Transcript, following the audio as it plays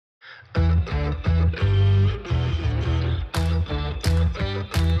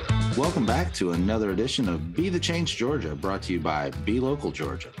Welcome back to another edition of Be the Change Georgia, brought to you by Be Local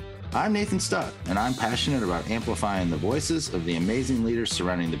Georgia. I'm Nathan Stuck, and I'm passionate about amplifying the voices of the amazing leaders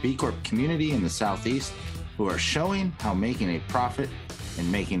surrounding the B Corp community in the Southeast who are showing how making a profit and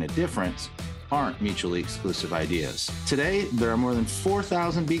making a difference aren't mutually exclusive ideas. Today, there are more than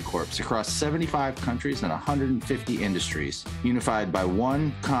 4,000 B Corps across 75 countries and 150 industries, unified by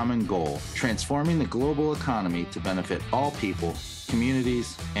one common goal: transforming the global economy to benefit all people,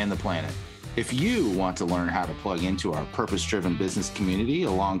 communities, and the planet. If you want to learn how to plug into our purpose-driven business community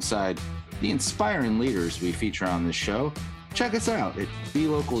alongside the inspiring leaders we feature on this show, check us out at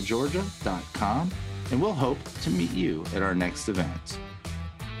belocalgeorgia.com, and we'll hope to meet you at our next event.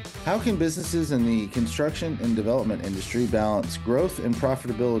 How can businesses in the construction and development industry balance growth and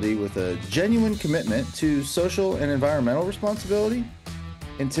profitability with a genuine commitment to social and environmental responsibility?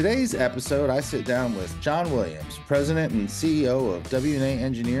 In today's episode, I sit down with John Williams, President and CEO of W&A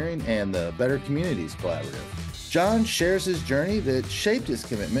Engineering and the Better Communities Collaborative. John shares his journey that shaped his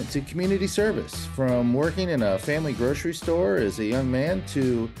commitment to community service, from working in a family grocery store as a young man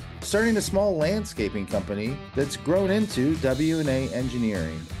to starting a small landscaping company that's grown into W&A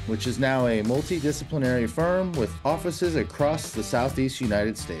Engineering, which is now a multidisciplinary firm with offices across the Southeast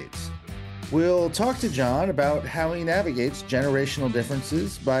United States. We'll talk to John about how he navigates generational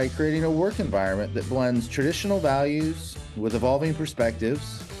differences by creating a work environment that blends traditional values with evolving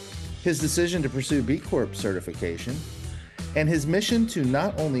perspectives, his decision to pursue B Corp certification, and his mission to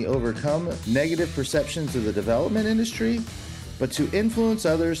not only overcome negative perceptions of the development industry, but to influence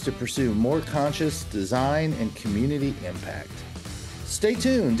others to pursue more conscious design and community impact. Stay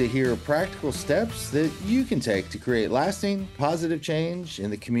tuned to hear practical steps that you can take to create lasting, positive change in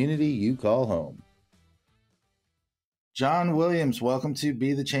the community you call home. John Williams, welcome to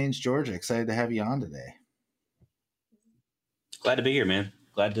Be the Change Georgia. Excited to have you on today. Glad to be here, man.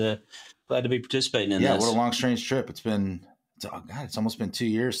 Glad to be participating in this. Yeah, what a long, strange trip. It's almost been 2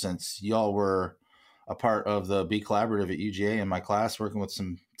 years since y'all were a part of the B Collaborative at UGA in my class, working with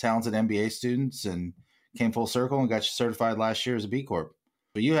some talented MBA students, and came full circle and got you certified last year as a B Corp.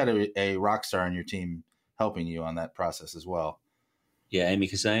 But you had a rock star on your team helping you on that process as well. Yeah, Amy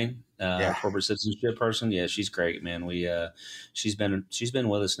Kassane, corporate citizenship person. Yeah, she's great, man. She's been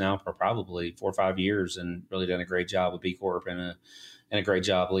with us now for probably 4 or 5 years and really done a great job with B Corp and a great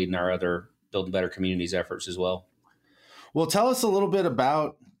job leading our other Building Better Communities efforts as well. Well, tell us a little bit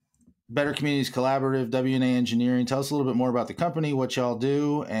about Better Communities Collaborative, W&A Engineering. Tell us a little bit more about the company, what y'all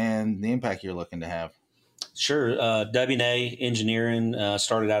do, and the impact you're looking to have. Sure. W&A Engineering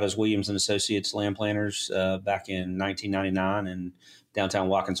started out as Williams and Associates Land Planners back in 1999 in downtown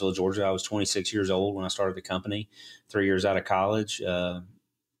Watkinsville, Georgia. I was 26 years old when I started the company, 3 years out of college. I'm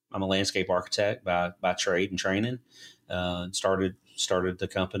a landscape architect by trade and training. Started the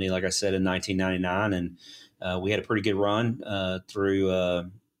company, like I said, in 1999, and we had a pretty good run through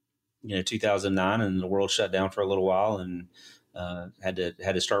 2009, and the world shut down for a little while, and had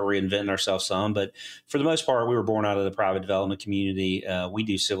to start reinventing ourselves some. But for the most part, we were born out of the private development community. We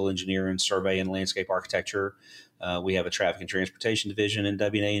do civil engineering, survey, and landscape architecture. We have a traffic and transportation division in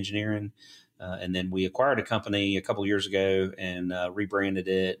W&A Engineering. And then we acquired a company a couple years ago and rebranded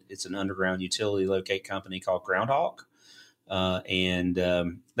it. It's an underground utility locate company called Groundhawk. And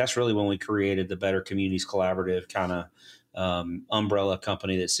that's really when we created the Better Communities Collaborative kind of umbrella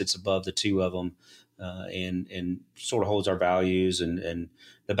company that sits above the two of them. And sort of holds our values and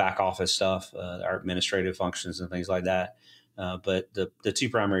the back office stuff, our administrative functions and things like that. But the two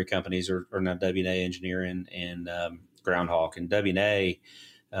primary companies are now W&A Engineering and Groundhawk. And W&A,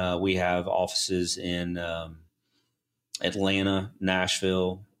 we have offices in Atlanta,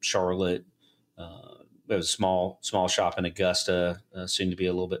 Nashville, Charlotte. We have a small shop in Augusta, soon to be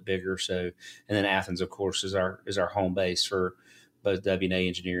a little bit bigger. So, and then Athens, of course, is our home base for both W&A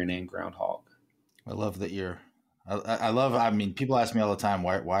Engineering and Groundhawk. I love that I mean, people ask me all the time,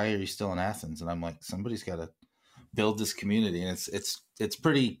 why are you still in Athens? And I'm like, somebody's got to build this community. And it's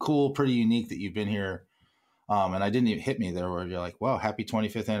pretty cool, pretty unique that you've been here. And I didn't even hit me there where you're like, wow, happy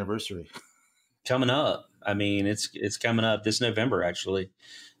 25th anniversary. Coming up. I mean, it's coming up this November, actually.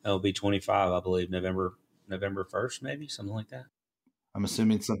 It'll be 25, I believe, November 1st, maybe something like that. I'm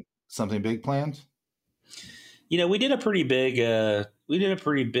assuming something big planned. We did a pretty big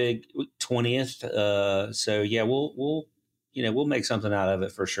 20th. So yeah, we'll make something out of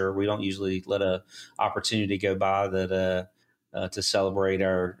it for sure. We don't usually let a opportunity go by that to celebrate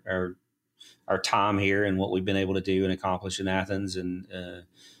our time here and what we've been able to do and accomplish in Athens, and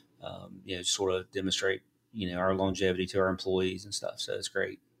sort of demonstrate our longevity to our employees and stuff. So it's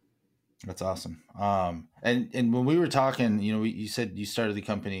great. That's awesome. And when we were talking, you said you started the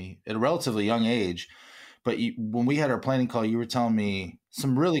company at a relatively young age, but when we had our planning call, you were telling me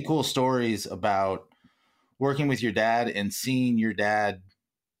some really cool stories about working with your dad and seeing your dad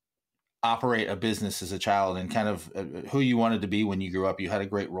operate a business as a child, and kind of who you wanted to be when you grew up. You had a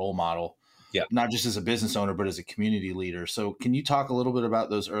great role model, Yeah. not just as a business owner, but as a community leader. So can you talk a little bit about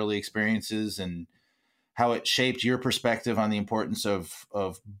those early experiences and how it shaped your perspective on the importance of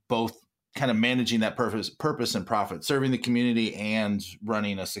both kind of managing that purpose and profit, serving the community and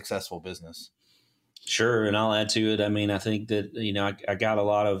running a successful business? Sure, and I'll add to it. I mean, I think that I got a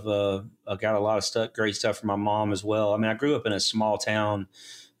lot of stuff, great stuff from my mom as well. I mean, I grew up in a small town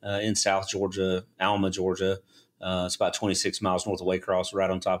in South Georgia, Alma, Georgia. It's about 26 miles north of Waycross,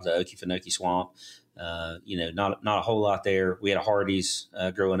 right on top of the Okefenokee Swamp. Not a whole lot there. We had a Hardee's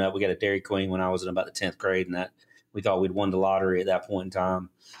growing up. We got a Dairy Queen when I was in about the 10th grade, and that we thought we'd won the lottery at that point in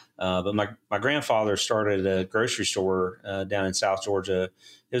time. But my grandfather started a grocery store down in South Georgia.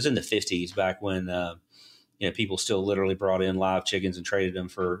 It was in the 50s, back when people still literally brought in live chickens and traded them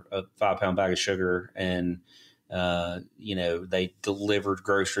for a 5-pound bag of sugar, and they delivered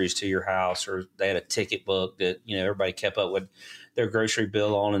groceries to your house, or they had a ticket book that everybody kept up with their grocery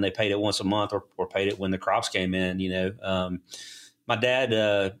bill on, and they paid it once a month, or paid it when the crops came in. My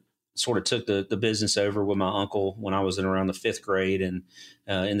dad sort of took the business over with my uncle when I was in around the 5th grade, and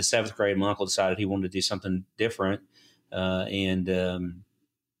in the 7th grade, my uncle decided he wanted to do something different, and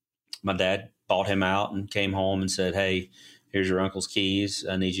my dad bought him out and came home and said, "Hey, here's your uncle's keys.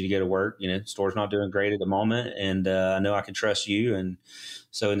 I need you to go to work. Store's not doing great at the moment, and I know I can trust you." And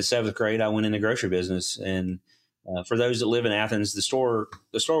so in the 7th grade, I went in the grocery business. And for those that live in Athens, the store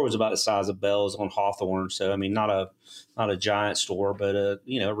was about the size of Bell's on Hawthorne. So I mean, not a giant store, but a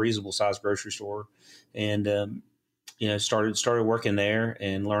reasonable sized grocery store. And started working there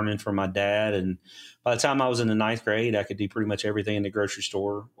and learning from my dad. And by the time I was in the 9th grade, I could do pretty much everything in the grocery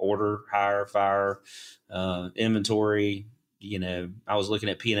store: order, hire, fire, inventory. I was looking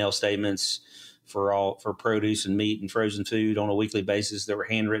at P&L statements for produce and meat and frozen food on a weekly basis that were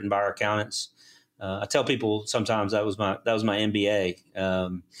handwritten by our accountants. I tell people sometimes that was my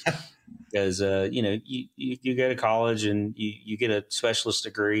MBA. Because you go to college and you get a specialist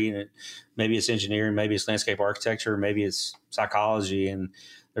degree, and maybe it's engineering, maybe it's landscape architecture, maybe it's psychology, and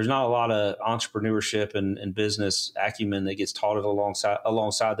there's not a lot of entrepreneurship and business acumen that gets taught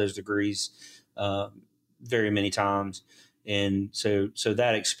alongside those degrees very many times. And so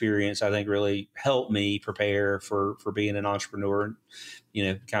that experience, I think, really helped me prepare for being an entrepreneur.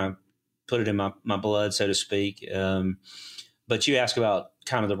 Kind of put it in my blood, so to speak. But you ask about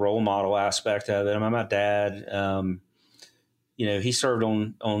kind of the role model aspect of it. I mean, my dad, he served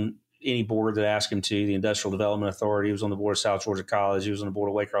on any board that asked him to. The Industrial Development Authority. He was on the board of South Georgia College. He was on the board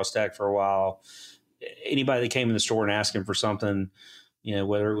of Waycross Tech for a while. Anybody that came in the store and asked him for something,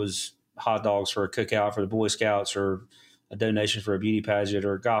 whether it was hot dogs for a cookout for the Boy Scouts, or a donation for a beauty pageant,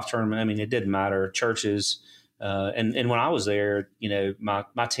 or a golf tournament, I mean, it didn't matter. Churches. And when I was there,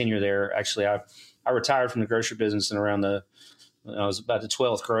 my tenure there, actually, I retired from the grocery business in around I was about the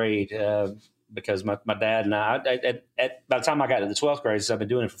 12th grade, because my dad and I by the time I got to the 12th grade, since I've been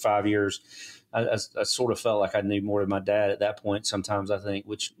doing it for 5 years, I sort of felt like I knew more than my dad at that point. Sometimes, I think,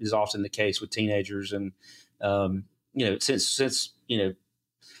 which is often the case with teenagers. And, since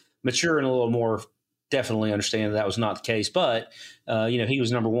maturing a little more, definitely understand that was not the case. But, he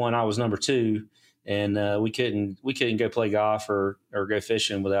was number one, I was number two, and we couldn't go play golf or go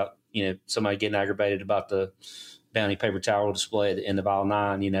fishing without, somebody getting aggravated about the Bounty paper towel display at the end of aisle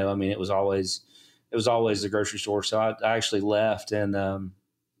 9. I mean, it was always the grocery store. So I actually left, and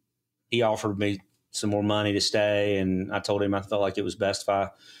he offered me some more money to stay, and I told him I felt like it was best if I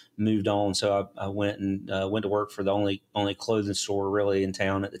moved on. So I went to work for the only clothing store really in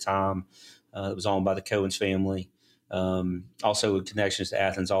town at the time. It was owned by the Cohen's family. Also with connections to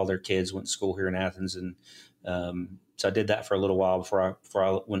Athens, all their kids went to school here in Athens, and so I did that for a little while before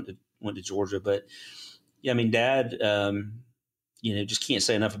I went to Georgia. But yeah, I mean, Dad, just can't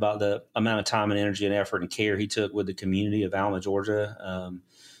say enough about the amount of time and energy and effort and care he took with the community of Alma, Georgia,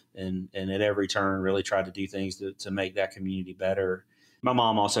 and at every turn really tried to do things to make that community better. My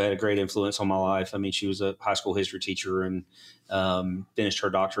mom also had a great influence on my life. I mean, she was a high school history teacher and finished her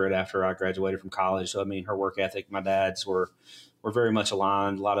doctorate after I graduated from college. So, I mean, her work ethic, my dad's were very much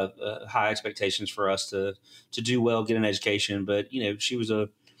aligned. A lot of high expectations for us to do well, get an education. But,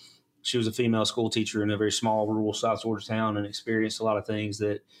 she was a female school teacher in a very small rural South Georgia town, and experienced a lot of things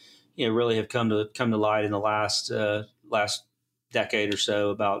that, really have come to light in the last decade or so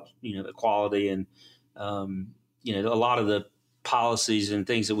about, equality and, a lot of the policies and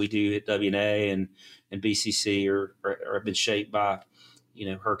things that we do at WNA and BCC are have been shaped by,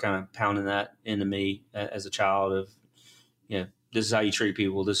 her kind of pounding that into me as a child of, this is how you treat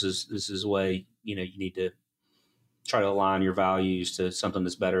people. This is the way, you need to try to align your values to something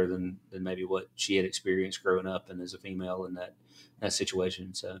that's better than maybe what she had experienced growing up and as a female in that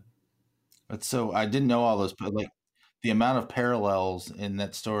situation. So. But so I didn't know all those, but like the amount of parallels in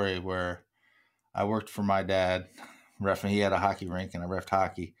that story where I worked for my dad, he had a hockey rink and I reffed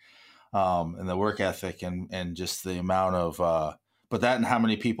hockey, and the work ethic and just the amount of, but that and how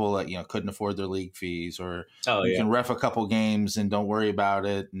many people that, couldn't afford their league fees or you can ref a couple games and don't worry about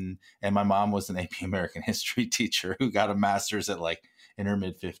it. And my mom was an AP American history teacher who got a master's at like in her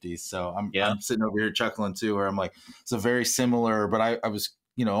mid 50s. So I'm sitting over here chuckling too, where I'm like, it's a very similar, but I was,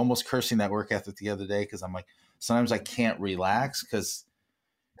 almost cursing that work ethic the other day. Cause I'm like, sometimes I can't relax because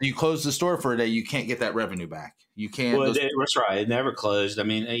you close the store for a day, you can't get that revenue back. You can't. Well, that's right. It never closed. I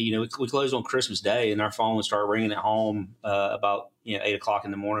mean, we closed on Christmas Day, and our phone would start ringing at home about 8:00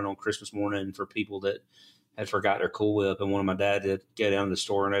 in the morning on Christmas morning for people that had forgot their Cool Whip, and wanted my dad to go down to the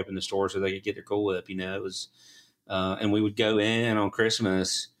store and open the store so they could get their Cool Whip. It was, and we would go in on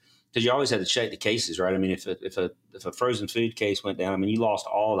Christmas because you always had to check the cases, right? I mean, if a frozen food case went down, I mean, you lost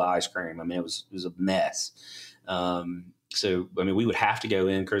all the ice cream. I mean, it was a mess. So, I mean, we would have to go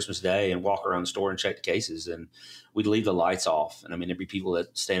in Christmas Day and walk around the store and check the cases, and we'd leave the lights off. And I mean, there'd be people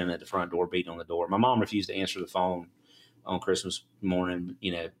that standing at the front door beating on the door. My mom refused to answer the phone on Christmas morning.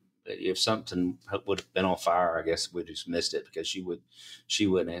 If something would have been on fire, I guess we just missed it because she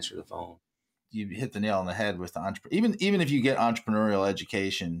wouldn't answer the phone. You hit the nail on the head with the even if you get entrepreneurial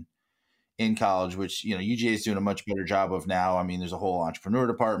education in college, which, UGA is doing a much better job of now. I mean, there's a whole entrepreneur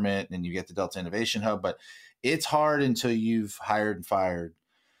department and you get the Delta Innovation Hub, but it's hard until you've hired and fired,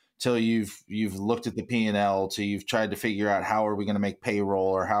 till you've looked at the P&L, till you've tried to figure out how are we going to make payroll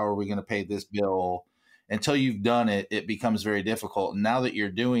or how are we going to pay this bill. Until you've done it, it becomes very difficult. And now that you're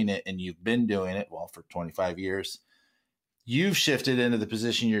doing it and you've been doing it, well, for 25 years, you've shifted into the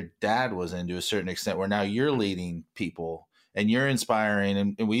position your dad was in to a certain extent, where now you're leading people and you're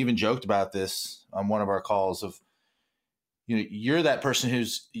inspiring. And we even joked about this on one of our calls of, you're that person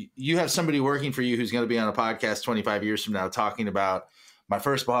you have somebody working for you who's going to be on a podcast 25 years from now talking about my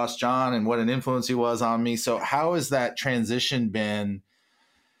first boss, John, and what an influence he was on me. So how has that transition been,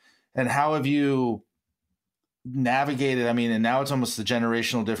 and how have you navigated? I mean, and now it's almost the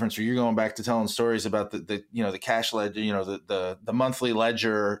generational difference where you're going back to telling stories about the cash ledger, the monthly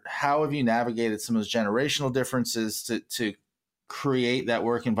ledger. How have you navigated some of those generational differences to create that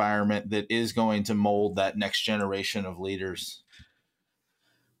work environment that is going to mold that next generation of leaders?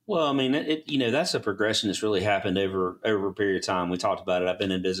 Well, I mean, that's a progression that's really happened over a period of time. We talked about it. I've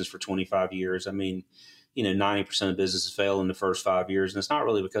been in business for 25 years. I mean, 90% of businesses fail in the first 5 years. And it's not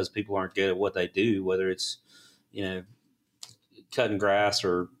really because people aren't good at what they do, whether it's, cutting grass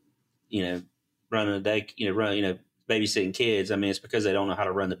or, running a day, babysitting kids. I mean, it's because they don't know how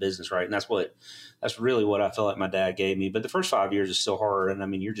to run the business right. And that's really what I feel like my dad gave me. But the first 5 years is still hard. And I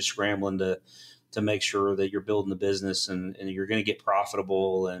mean, you're just scrambling to make sure that you're building the business and you're going to get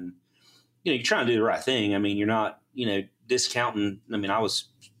profitable and, you're trying to do the right thing. I mean, you're not, discounting. I mean, I was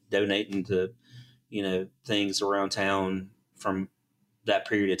donating to, things around town from that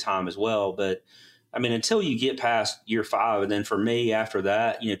period of time as well. But I mean, until you get past year 5, and then for me after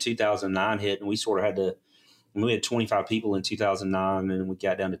that, 2009 hit and we sort of had we had 25 people in 2009 and we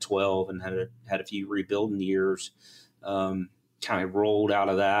got down to 12 and had a few rebuilding years, kind of rolled out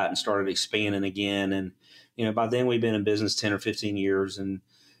of that and started expanding again. And, by then we've been in business 10 or 15 years and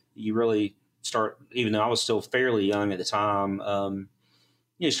you really start, even though I was still fairly young at the time,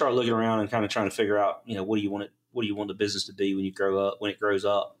 you start looking around and kind of trying to figure out, what do you want the business to be when it grows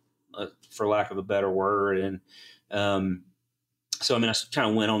up, for lack of a better word. And, so, I mean, I kind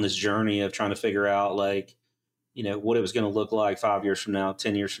of went on this journey of trying to figure out what it was going to look like 5 years from now,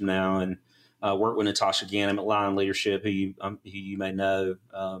 10 years from now. And, worked with Natasha Ganem at Lion Leadership, who you may know,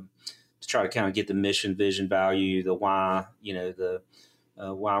 to try to kind of get the mission, vision, value, the why,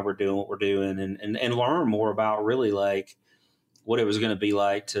 why we're doing what we're doing and learn more about really what it was going to be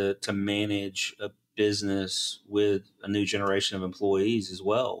like to manage a business with a new generation of employees as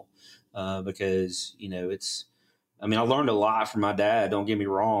well. Because, I learned a lot from my dad, don't get me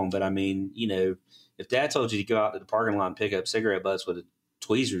wrong, but I mean, if dad told you to go out to the parking lot and pick up cigarette butts with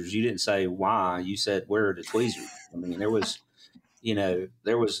tweezers, you didn't say why, you said, where are the tweezers? I mean, you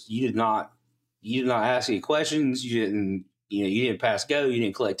did not ask any questions. You didn't pass go. You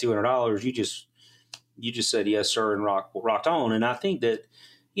didn't collect $200. You just said, yes, sir. And rocked on. And I think that,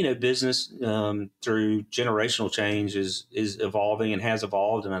 business through generational change is evolving and has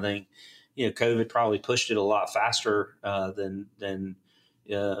evolved, and I think COVID probably pushed it a lot faster than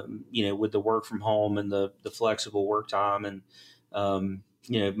with the work from home and the flexible work time. And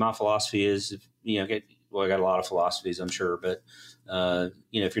my philosophy is, I got a lot of philosophies, I'm sure, but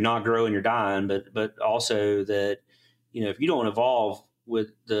if you're not growing, you're dying. But also that if you don't evolve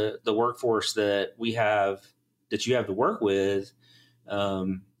with the workforce that we have, that you have to work with,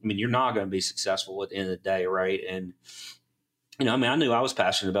 you're not going to be successful at the end of the day, right? And I knew I was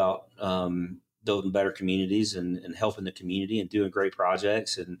passionate about building better communities and helping the community and doing great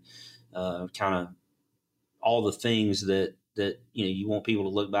projects and kind of all the things that you want people to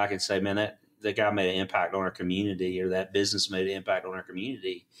look back and say, man, that guy made an impact on our community, or that business made an impact on our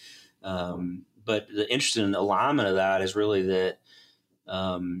community. But the interesting alignment of that is really that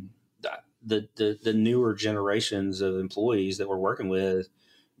the newer generations of employees that we're working with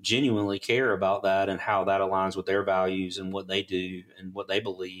genuinely care about that and how that aligns with their values and what they do and what they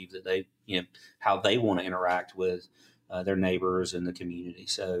believe that they, how they want to interact with their neighbors and the community.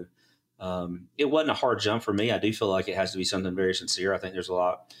 So it wasn't a hard jump for me. I do feel like it has to be something very sincere. I think there's a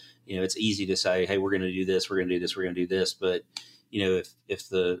lot, it's easy to say, hey, we're going to do this, we're going to do this, we're going to do this. But, if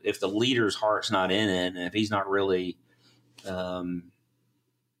the leader's heart's not in it, and if he's not really, I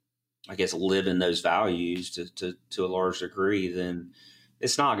guess, living those values to a large degree, then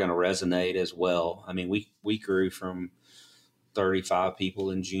it's not going to resonate as well. I mean, we grew from 35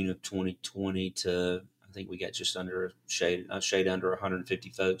 people in June of 2020 to, I think we got just under a shade under 150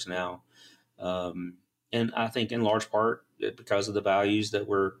 folks now. And I think in large part because of the values that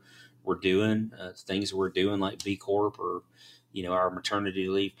we're doing, things that we're doing like B Corp, or, our maternity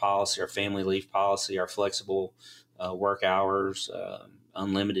leave policy, our family leave policy, our flexible work hours,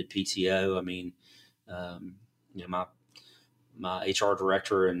 unlimited PTO. I mean, my HR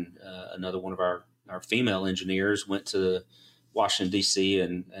director and another one of our female engineers went to Washington, D.C.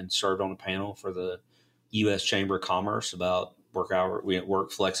 and served on a panel for the U.S. Chamber of Commerce about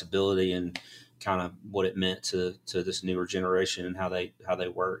work flexibility and kind of what it meant to this newer generation and how they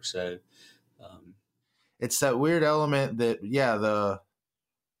work. So it's that weird element that,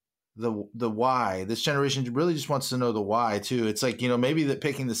 the why. This generation really just wants to know the why too. It's like, maybe that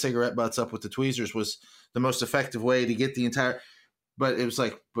picking the cigarette butts up with the tweezers was the most effective way to get the entire, but it was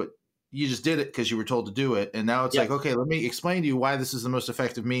like, but you just did it because you were told to do it. And now it's like, okay, let me explain to you why this is the most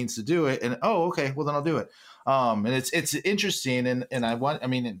effective means to do it. And, oh, okay, well then I'll do it. And it's interesting. And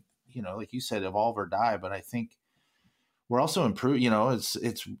like you said, evolve or die, but I think we're also improving,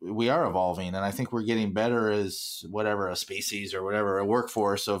 we are evolving. And I think we're getting better as whatever, a species or whatever, a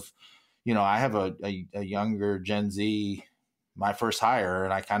workforce of, I have a younger Gen Z, my first hire,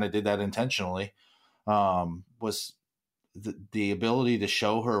 and I kind of did that intentionally, was the ability to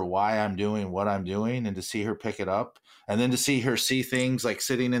show her why I'm doing what I'm doing and to see her pick it up, and then to see her see things like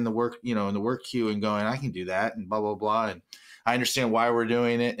sitting in the work, in the work queue and going, I can do that and blah, blah, blah. And I understand why we're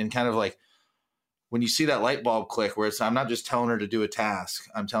doing it. And kind of like when you see that light bulb click where I'm not just telling her to do a task,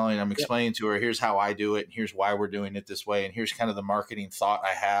 I'm explaining to her, here's how I do it. And here's why we're doing it this way. And here's kind of the marketing thought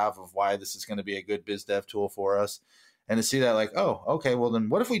I have of why this is going to be a good biz dev tool for us. And to see that like, oh, okay, well then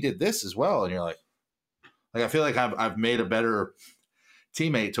what if we did this as well? And you're like, I feel like I've made a better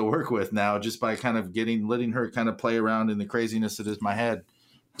teammate to work with now just by kind of letting her kind of play around in the craziness that is my head.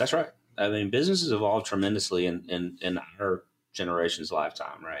 That's right. I mean, business has evolved tremendously in our generation's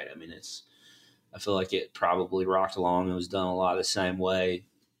lifetime, right? I mean, I feel like it probably rocked along and was done a lot of the same way.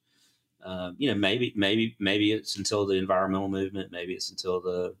 Maybe it's until the environmental movement, maybe it's until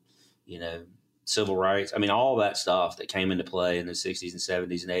the, civil rights. I mean, all that stuff that came into play in the 60s and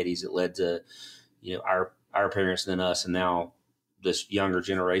 70s and 80s that led to, our parents and then us, and now this younger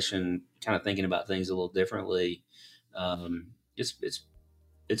generation kind of thinking about things a little differently.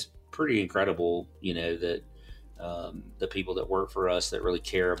 It's pretty incredible, that the people that work for us that really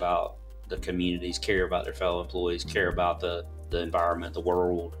care about the communities, care about their fellow employees, care about the environment, the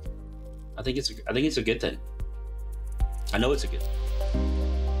world. I think it's a good thing. I know it's a good thing.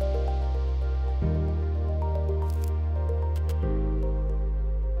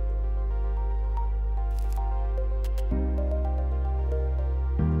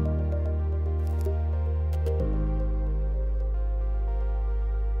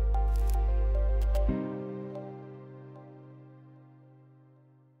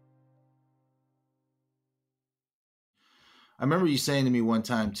 I remember you saying to me one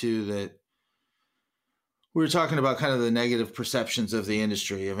time too that we were talking about kind of the negative perceptions of the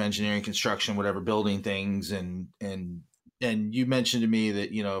industry of engineering, construction, whatever, building things, and and you mentioned to me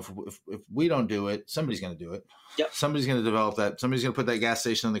that, you know, if we don't do it, somebody's going to do it. Yep. Somebody's going to develop that. Somebody's going to put that gas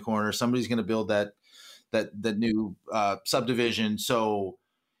station on the corner. Somebody's going to build that new subdivision. So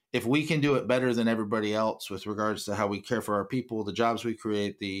if we can do it better than everybody else with regards to how we care for our people, the jobs we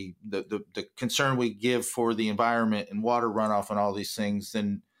create, the concern we give for the environment and water runoff and all these things,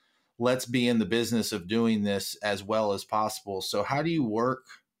 then let's be in the business of doing this as well as possible. So how do you work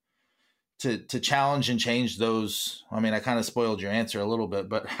to challenge and change those? I mean, I kind of spoiled your answer a little bit,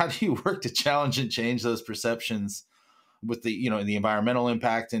 but how do you work to challenge and change those perceptions with the, you know, the environmental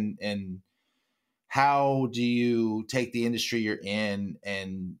impact, and how do you take the industry you're in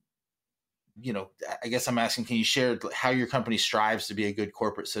and, you know, I guess I'm asking, can you share how your company strives to be a good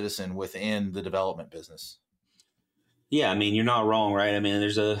corporate citizen within the development business? Yeah, I mean, you're not wrong, right? I mean,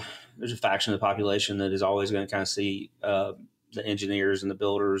 there's a faction of the population that is always going to kind of see the engineers and the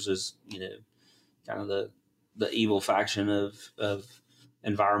builders as, you know, kind of the evil faction of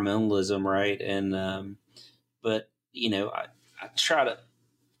environmentalism, right? And but you know, I try to,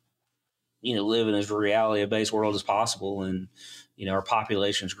 you know, live in as reality-based world as possible, and you know, our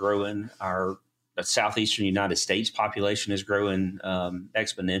population's growing. Our southeastern United States population is growing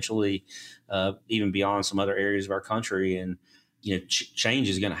exponentially, even beyond some other areas of our country. And, you know, change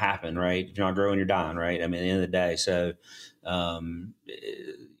is going to happen, right? If you're not growing, you're dying, right? I mean, at the end of the day. So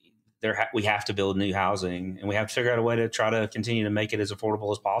we have to build new housing, and we have to figure out a way to try to continue to make it as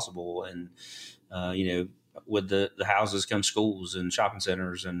affordable as possible. And, you know, with the houses come schools and shopping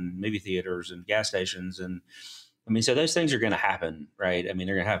centers and movie theaters and gas stations. And I mean, so those things are going to happen, right? I mean,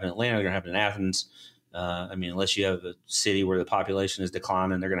 they're going to happen in Atlanta, they're going to happen in Athens. I mean, unless you have a city where the population is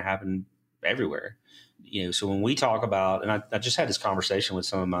declining, they're going to happen everywhere. You know, so when we talk about, and I just had this conversation with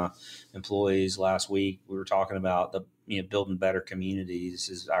some of my employees last week, we were talking about the, you know, building better communities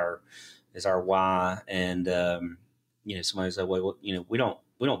is our why. And, you know, somebody said, well, you know, we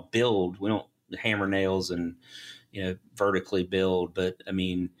don't build, we don't hammer nails and, you know, vertically build, but I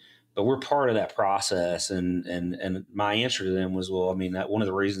mean, but we're part of that process. And my answer to them was, well, I mean, that one of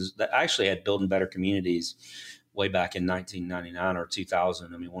the reasons that I actually had Building Better Communities way back in 1999 or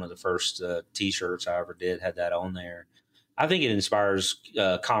 2000. I mean, one of the first T-shirts I ever did had that on there. I think it inspires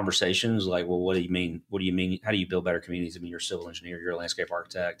conversations like, well, what do you mean? What do you mean? How do you build better communities? I mean, you're a civil engineer, you're a landscape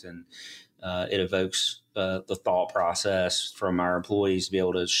architect, and it evokes the thought process from our employees to be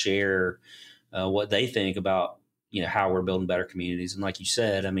able to share what they think about, you know, how we're building better communities. And like you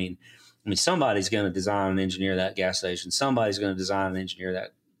said, I mean, somebody's going to design and engineer that gas station. Somebody's going to design and engineer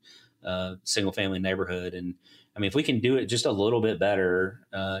that single family neighborhood. And I mean, if we can do it just a little bit better,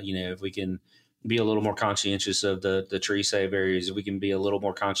 you know, if we can be a little more conscientious of the tree save areas, if we can be a little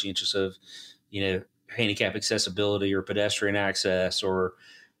more conscientious of, you know, handicap accessibility or pedestrian access, or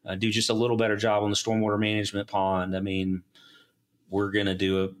do just a little better job on the stormwater management pond. I mean, we're going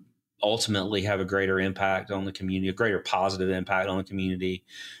to ultimately have a greater impact on the community, a greater positive impact on the community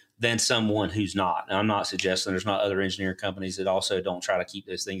than someone who's not. And I'm not suggesting there's not other engineering companies that also don't try to keep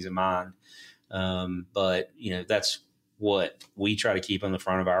those things in mind. But, you know, that's what we try to keep on the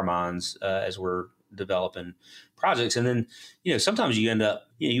front of our minds as we're developing projects. And then, you know, sometimes you end up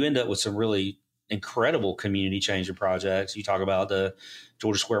with some really incredible community changing projects. You talk about the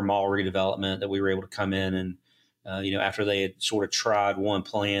Georgia Square Mall redevelopment that we were able to come in and, you know, after they had sort of tried one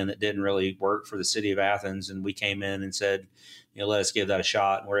plan that didn't really work for the city of Athens, and we came in and said, you know, let us give that a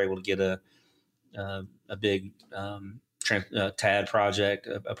shot. And we're able to get a big TAD project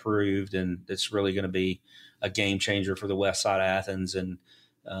approved, and it's really going to be a game changer for the west side of Athens, and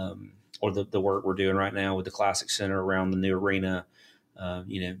or the work we're doing right now with the Classic Center around the new arena,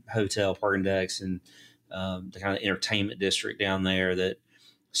 you know, hotel, parking decks, and the kind of entertainment district down there that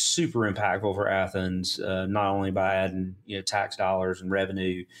super impactful for Athens, not only by adding, you know, tax dollars and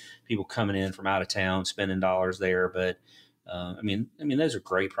revenue, people coming in from out of town, spending dollars there. But I mean, those are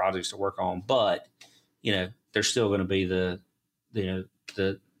great projects to work on, but, you know, there's still going to be the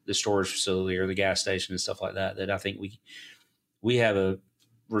storage facility or the gas station and stuff like that I think we have a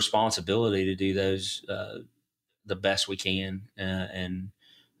responsibility to do those the best we can and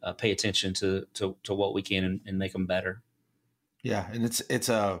pay attention to what we can and make them better. Yeah. And it's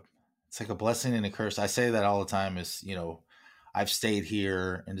like a blessing and a curse. I say that all the time is, you know, I've stayed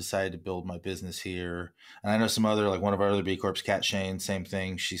here and decided to build my business here. And I know some other, like one of our other B Corps, Kat Shane, same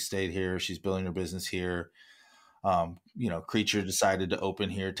thing. She stayed here. She's building her business here. You know, Creature decided to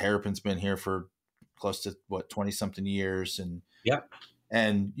open here. Terrapin's been here for close to 20 something years. And yeah.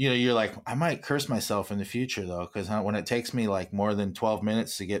 And, you know, you're like, I might curse myself in the future, though, because when it takes me like more than 12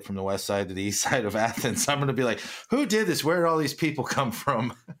 minutes to get from the west side to the east side of Athens, I'm going to be like, who did this? Where did all these people come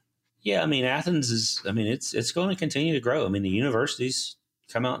from? Yeah, I mean, Athens is. I mean, it's going to continue to grow. I mean, the universities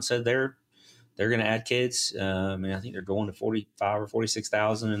come out and said they're going to add kids. I mean, I think they're going to 45 or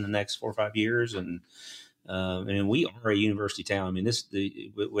 46,000 in the next 4 or 5 years, and I mean, we are a university town. I mean,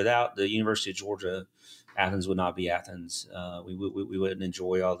 without the University of Georgia, Athens would not be Athens. We wouldn't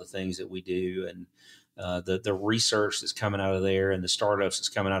enjoy all the things that we do, and the research that's coming out of there, and the startups that's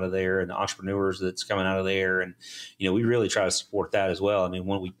coming out of there, and the entrepreneurs that's coming out of there, and we really try to support that as well. I mean,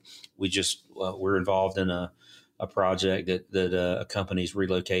 when we're involved in a project that a company's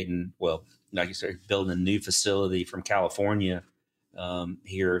relocating. Well, like you said, building a new facility from California.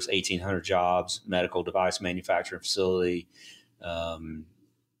 Here's 1,800 jobs, medical device manufacturing facility.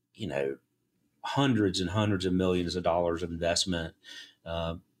 Hundreds and hundreds of millions of dollars of investment.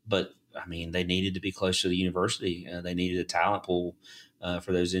 But I mean, they needed to be close to the university. They needed a talent pool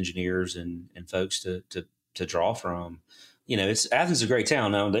for those engineers and folks to draw from. Athens is a great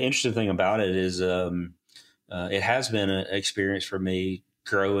town. Now, the interesting thing about it is it has been an experience for me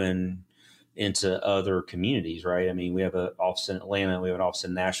growing into other communities, right? I mean, we have an office in Atlanta, we have an office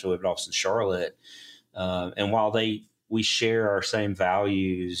in Nashville, we have an office in Charlotte. And while we share our same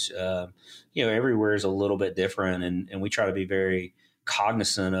values, everywhere is a little bit different. And we try to be very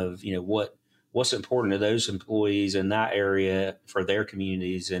cognizant of, what's important to those employees in that area for their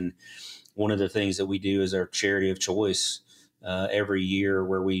communities. And one of the things that we do is our charity of choice every year,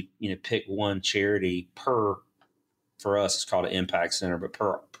 where we, pick one charity for us, it's called an impact center, but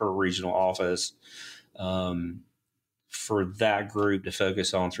per regional office, for that group to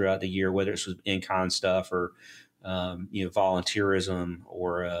focus on throughout the year, whether it's in-kind stuff or, volunteerism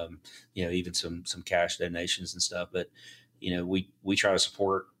or, even some cash donations and stuff. But, we try to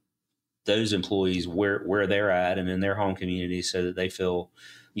support those employees where they're at and in their home community, so that they feel,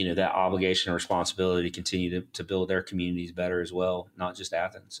 that obligation and responsibility to continue to build their communities better as well, not just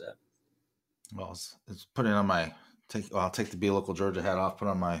Athens. So. Well, it's putting on I'll take the Be Local Georgia hat off, put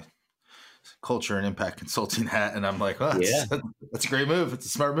on my culture and impact consulting hat, and I'm like, that's a great move. It's a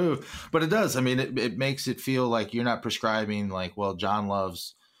smart move, but it does. I mean, it makes it feel like you're not prescribing like, well, John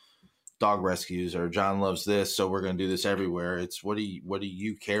loves dog rescues or John loves this, so we're going to do this everywhere. It's what do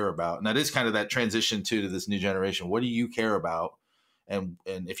you care about? And that is kind of that transition to this new generation. What do you care about? And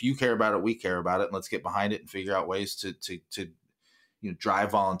if you care about it, we care about it, and let's get behind it and figure out ways to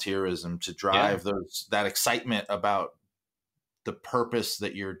drive volunteerism, to drive that excitement about the purpose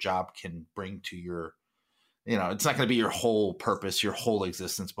that your job can bring to your, it's not going to be your whole purpose, your whole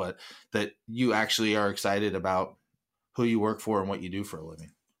existence, but that you actually are excited about who you work for and what you do for a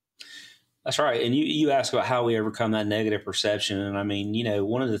living. That's right. And you ask about how we overcome that negative perception. And I mean,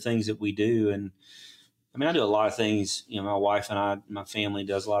 one of the things that we do, and I mean, I do a lot of things, my wife and my family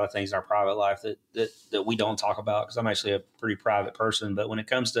does a lot of things in our private life that we don't talk about, because I'm actually a pretty private person. But when it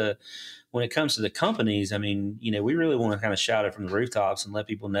comes to the companies, I mean, we really want to kind of shout it from the rooftops and let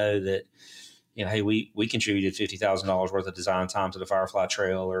people know that, hey, we contributed $50,000 worth of design time to the Firefly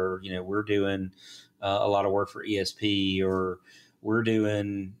Trail, or, we're doing a lot of work for ESP, or we're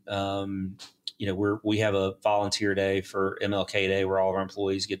doing, we have a volunteer day for MLK Day where all of our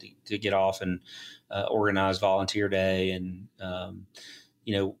employees get to get off and organize volunteer day. And,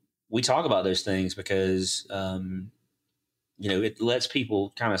 we talk about those things because, it lets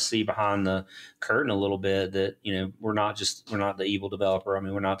people kind of see behind the curtain a little bit that, we're not the evil developer. I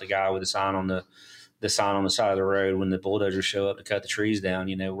mean, we're not the guy with the sign on the side of the road when the bulldozers show up to cut the trees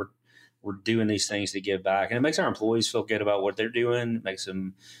down. We're doing these things to give back, and it makes our employees feel good about what they're doing. It makes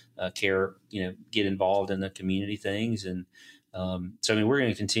them care, get involved in the community things. And so, I mean, we're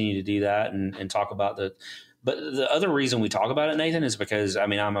going to continue to do that and talk about but the other reason we talk about it, Nathan, is because, I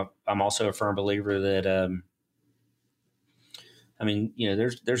mean, I'm also a firm believer that, I mean,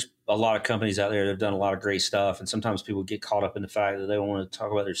 there's a lot of companies out there that have done a lot of great stuff. And sometimes people get caught up in the fact that they don't want to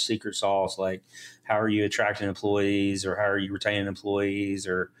talk about their secret sauce. Like, how are you attracting employees, or how are you retaining employees?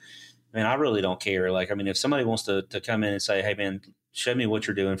 Or, I mean, I really don't care. Like, I mean, if somebody wants to come in and say, hey, man, show me what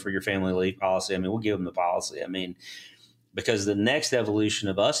you're doing for your family leave policy, I mean, we'll give them the policy. I mean, because the next evolution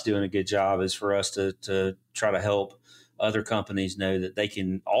of us doing a good job is for us to try to help other companies know that they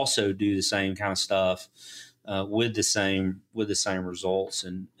can also do the same kind of stuff with the same results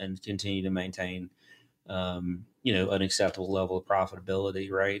and continue to maintain, an acceptable level of profitability,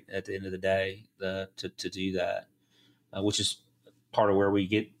 right, at the end of the day, to do that, which is part of where we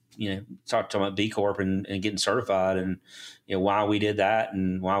get, talking about B Corp and getting certified, and, why we did that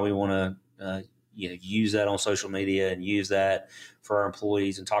and why we want to, use that on social media and use that for our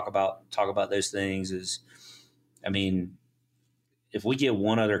employees and talk about those things is, I mean, if we get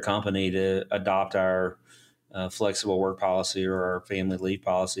one other company to adopt our flexible work policy or our family leave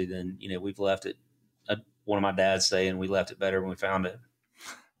policy, then, we've left it. One of my dad's saying we left it better when we found it.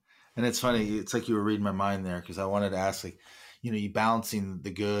 And it's funny. It's like you were reading my mind there, because I wanted to ask, like, you balancing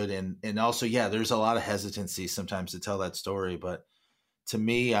the good and also, yeah, there's a lot of hesitancy sometimes to tell that story. But to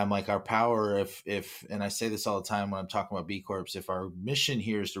me, I'm like, our power, if, and I say this all the time when I'm talking about B Corps, if our mission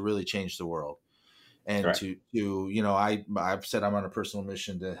here is to really change the world and Right. I've said I'm on a personal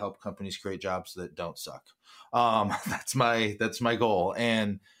mission to help companies create jobs that don't suck. That's my goal.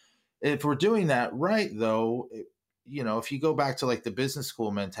 And if we're doing that right, though, if you go back to like the business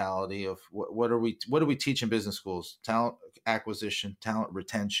school mentality of what do we teach in business schools? Talent acquisition, talent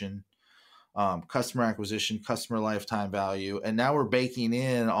retention, customer acquisition, customer lifetime value. And now we're baking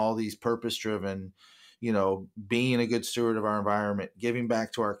in all these purpose driven, being a good steward of our environment, giving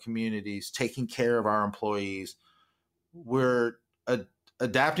back to our communities, taking care of our employees. We're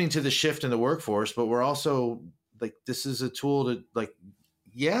adapting to the shift in the workforce, but we're also like, this is a tool to like,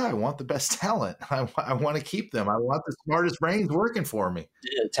 yeah, I want the best talent. I want to keep them. I want the smartest brains working for me.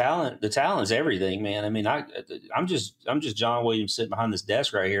 Yeah, the talent is everything, man. I mean, I'm just John Williams sitting behind this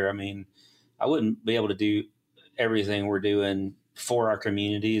desk right here. I mean, I wouldn't be able to do everything we're doing for our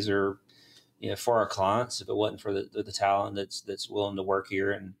communities or, for our clients if it wasn't for the talent that's willing to work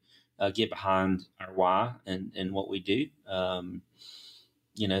here and get behind our why and what we do.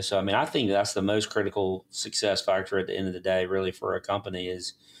 So, I mean, I think that's the most critical success factor at the end of the day, really, for a company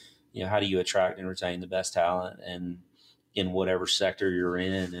is, how do you attract and retain the best talent and in whatever sector you're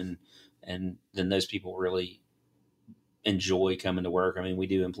in. And then those people really enjoy coming to work. I mean, we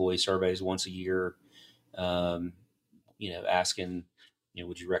do employee surveys once a year, asking,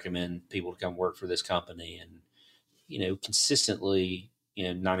 would you recommend people to come work for this company? And, consistently,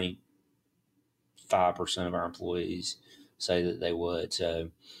 95% of our employees say that they would. So,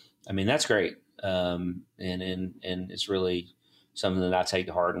 I mean, that's great. And it's really something that I take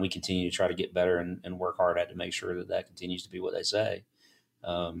to heart, and we continue to try to get better and work hard at to make sure that continues to be what they say.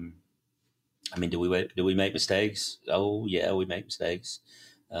 I mean, do we make mistakes? Oh yeah, we make mistakes.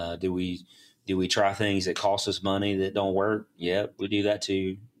 Do we try things that cost us money that don't work? Yeah, we do that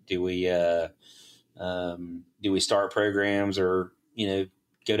too. Do we start programs or,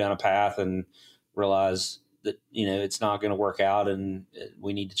 go down a path and realize that, it's not going to work out and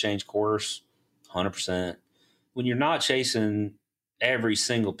we need to change course? 100%. When you're not chasing every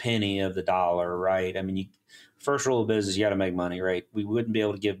single penny of the dollar, right? I mean, first rule of business, you got to make money, right? We wouldn't be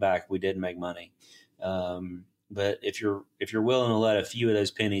able to give back if we didn't make money. But if you're willing to let a few of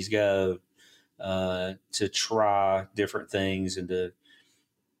those pennies go, to try different things and to,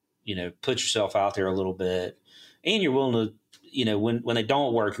 put yourself out there a little bit, and you're willing to, when they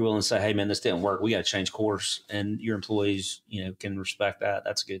don't work, you're willing to say, hey man, this didn't work. We got to change course, and your employees, can respect that.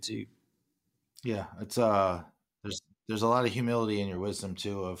 That's good too. Yeah. It's, there's a lot of humility in your wisdom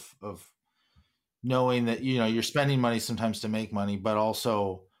too, of knowing that, you're spending money sometimes to make money, but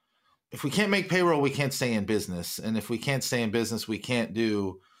also if we can't make payroll, we can't stay in business. And if we can't stay in business, we can't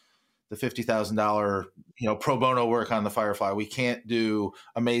do the $50,000, pro bono work on the Firefly. We can't do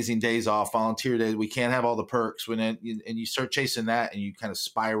amazing days off, volunteer days. We can't have all the perks and you start chasing that and you kind of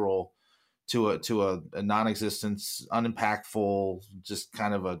spiral to a non-existence, unimpactful, just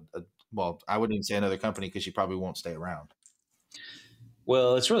kind of well, I wouldn't even say another company because you probably won't stay around.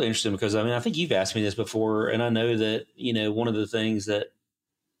 Well, it's really interesting because, I mean, I think you've asked me this before, and I know that, one of the things that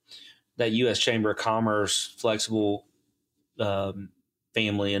U.S. Chamber of Commerce flexible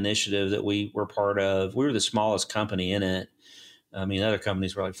family initiative that we were part of, we were the smallest company in it. I mean, other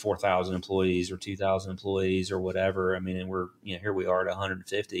companies were like 4,000 employees or 2,000 employees or whatever. I mean, and we're, here we are at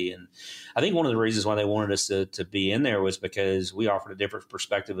 150. And I think one of the reasons why they wanted us to be in there was because we offered a different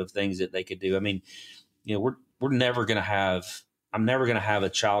perspective of things that they could do. I mean, we're never going to have, I'm never going to have a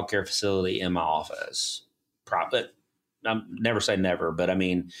childcare facility in my office. I'm never say never, but I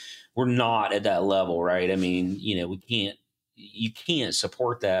mean, we're not at that level, right? I mean, you can't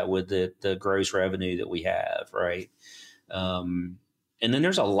support that with the gross revenue that we have, right? And then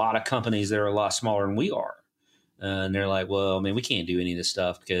there's a lot of companies that are a lot smaller than we are. And they're like, well, I mean, we can't do any of this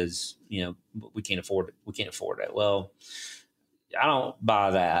stuff because, we can't afford it. We can't afford it. Well, I don't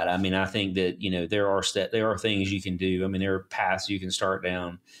buy that. I mean, I think that, there are things you can do. I mean, there are paths you can start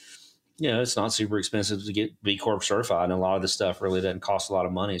down. It's not super expensive to get B Corp certified. And a lot of this stuff really doesn't cost a lot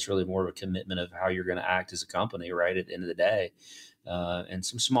of money. It's really more of a commitment of how you're going to act as a company, right? At the end of the day, and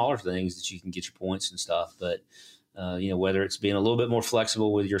some smaller things that you can get your points and stuff. But, whether it's being a little bit more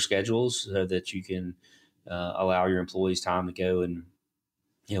flexible with your schedules so that you can allow your employees time to go and,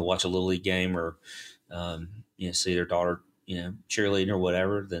 watch a little league game or, see their daughter, cheerleading or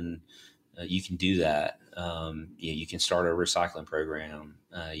whatever, then, you can do that. You can start a recycling program.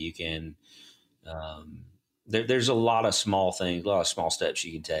 You can, there's a lot of small things, a lot of small steps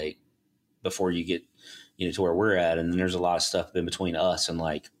you can take before you get, to where we're at. And then there's a lot of stuff in between us and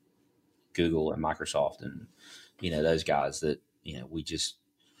like Google and Microsoft and, those guys that,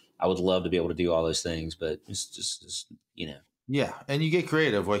 I would love to be able to do all those things, but it's just. Yeah, and you get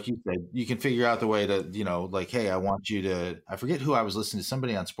creative, like you said. You can figure out the way to, like, hey, I want you to. I forget who I was listening to,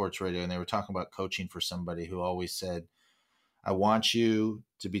 somebody on sports radio, and they were talking about coaching for somebody who always said, I want you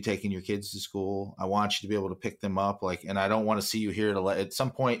to be taking your kids to school. I want you to be able to pick them up. Like, and I don't want to see you here at some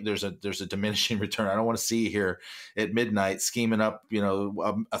point there's a diminishing return. I don't want to see you here at midnight scheming up,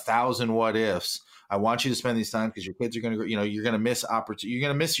 1,000 what ifs. I want you to spend these time because your kids are going to, you're going to miss opportunity. You're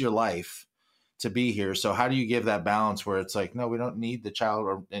going to miss your life to be here. So how do you give that balance where it's like, no, we don't need the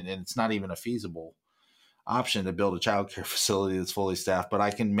child, and it's not even a feasible option to build a childcare facility that's fully staffed, but I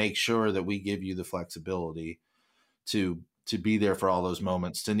can make sure that we give you the flexibility to be there for all those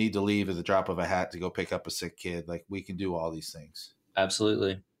moments, to need to leave at the drop of a hat to go pick up a sick kid. Like, we can do all these things.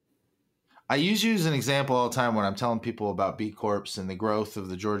 Absolutely. I use you as an example all the time when I'm telling people about B Corps and the growth of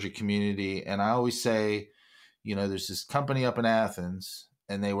the Georgia community. And I always say, there's this company up in Athens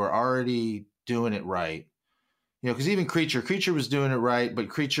and they were already doing it right. Because even Creature was doing it right, but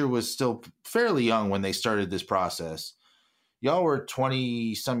Creature was still fairly young when they started this process. Y'all were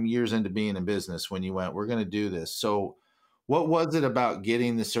 20 some years into being in business when you went, we're going to do this. So what was it about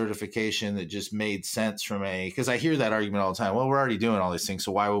getting the certification that just made sense because I hear that argument all the time. Well, we're already doing all these things,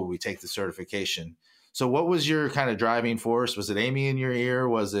 so why would we take the certification? So what was your kind of driving force? Was it Amy in your ear?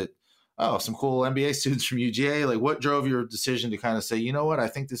 Was it, some cool MBA students from UGA? Like, what drove your decision to kind of say, you know what, I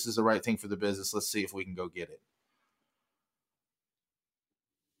think this is the right thing for the business. Let's see if we can go get it.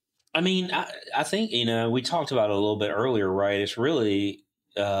 I mean, I think, we talked about it a little bit earlier, right? It's really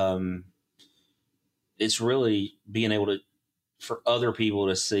being able to, for other people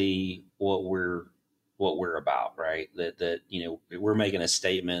to see what we're about, right? That we're making a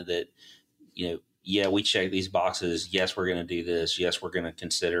statement that, yeah, we check these boxes. Yes, we're going to do this. Yes, we're going to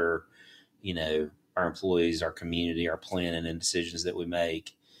consider, our employees, our community, our planning and decisions that we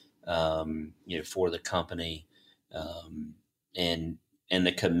make, for the company, and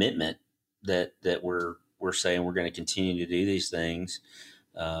the commitment that we're saying we're going to continue to do these things.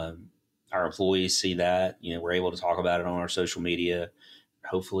 Our employees see that, we're able to talk about it on our social media.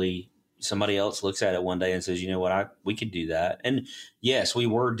 Hopefully somebody else looks at it one day and says, you know what, we could do that. And yes, we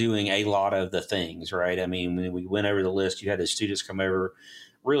were doing a lot of the things, right? I mean, when we went over the list, you had the students come over,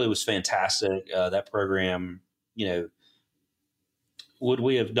 really was fantastic. That program, would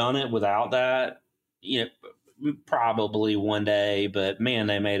we have done it without that? Probably one day, but man,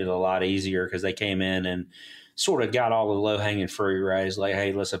 they made it a lot easier because they came in and sort of got all the low hanging fruit, right? It's like,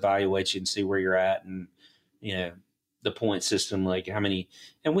 hey, let's evaluate you and see where you're at. And, the point system, like how many,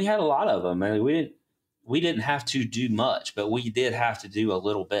 and we had a lot of them. I mean, we didn't have to do much, but we did have to do a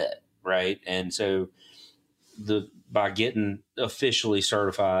little bit. Right. And so by getting officially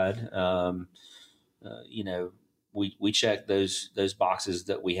certified, we checked those boxes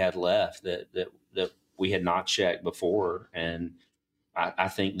that we had left that we had not checked before. And I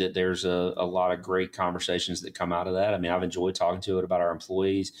think that there's a lot of great conversations that come out of that. I mean, I've enjoyed talking to it about our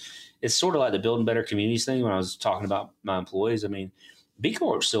employees. It's sort of like the Building Better Communities thing when I was talking about my employees. I mean, B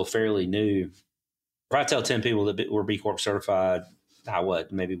Corp is still fairly new. If I tell 10 people that were B Corp certified,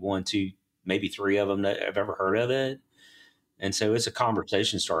 maybe 1, 2, maybe 3 of them that have ever heard of it. And so it's a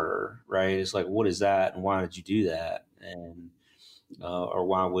conversation starter, right? It's like, what is that? And why did you do that? And, or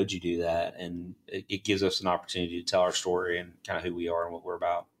why would you do that? And it gives us an opportunity to tell our story and kind of who we are and what we're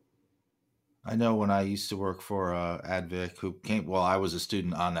about. I know when I used to work for Advic, I was a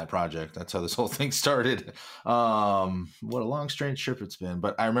student on that project. That's how this whole thing started. What a long, strange trip it's been.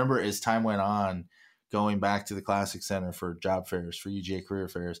 But I remember as time went on, going back to the Classic Center for job fairs, for UGA career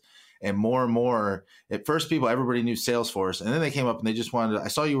fairs, and more, at first everybody knew Salesforce. And then they came up and they just I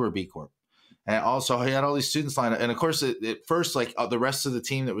saw you were a B Corp. And also he had all these students lined up. And of course, at first, like the rest of the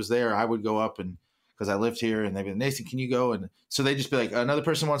team that was there, I would go up and, because I lived here, and they'd be like, Nathan, can you go? And so they'd just be like, another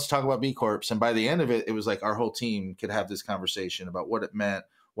person wants to talk about B Corps. And by the end of it, it was like our whole team could have this conversation about what it meant,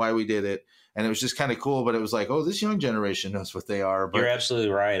 why we did it. And it was just kind of cool, but it was like, oh, this young generation knows what they are. But you're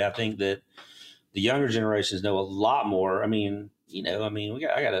absolutely right. I think that the younger generations know a lot more. I mean, my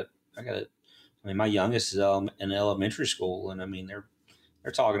youngest is in elementary school, and I mean, they're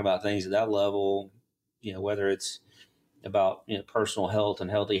talking about things at that level, whether it's about, personal health and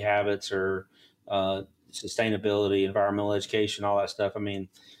healthy habits or sustainability, environmental education, all that stuff. I mean,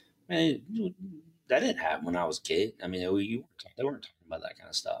 they that didn't happen when I was a kid. I mean, they weren't talking about that kind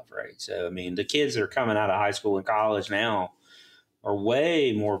of stuff, right? So, I mean, the kids that are coming out of high school and college now are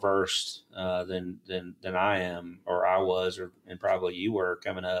way more versed than I am, or I was, and probably you were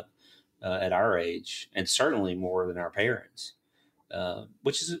coming up at our age, and certainly more than our parents,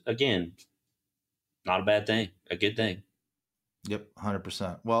 which is, again, not a bad thing, a good thing. Yep,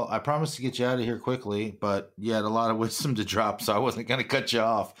 100%. Well, I promised to get you out of here quickly, but you had a lot of wisdom to drop, so I wasn't going to cut you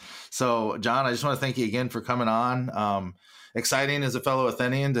off. So, John, I just want to thank you again for coming on. Exciting as a fellow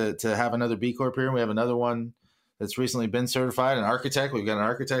Athenian to have another B Corp here. We have another one that's recently been certified, an architect. We've got an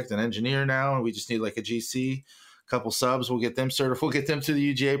architect, an engineer now, and we just need like a GC, a couple subs. We'll get them certified. We'll get them to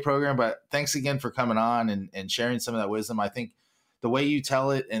the UGA program. But thanks again for coming on and sharing some of that wisdom. I think the way you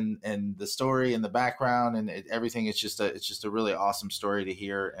tell it and the story and the background and everything, it's just a really awesome story to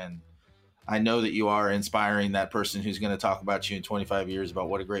hear. And I know that you are inspiring that person who's going to talk about you in 25 years about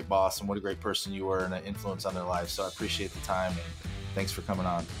what a great boss and what a great person you were and an influence on their life. So I appreciate the time and thanks for coming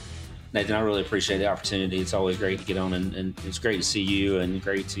on. Nathan, I really appreciate the opportunity. It's always great to get on, and it's great to see you, and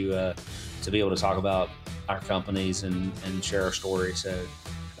great to be able to talk about our companies and share our story. So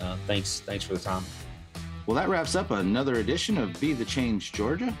thanks for the time. Well, that wraps up another edition of Be the Change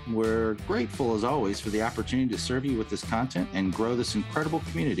Georgia. We're grateful, as always, for the opportunity to serve you with this content and grow this incredible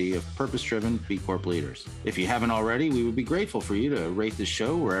community of purpose-driven B Corp leaders. If you haven't already, we would be grateful for you to rate the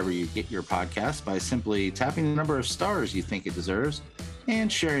show wherever you get your podcast by simply tapping the number of stars you think it deserves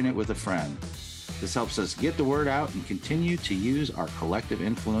and sharing it with a friend. This helps us get the word out and continue to use our collective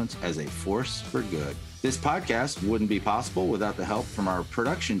influence as a force for good. This podcast wouldn't be possible without the help from our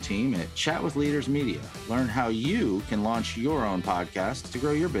production team at Chat with Leaders Media. Learn how you can launch your own podcast to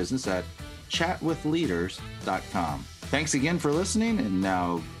grow your business at chatwithleaders.com. Thanks again for listening, and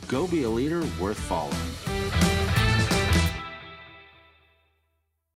now go be a leader worth following.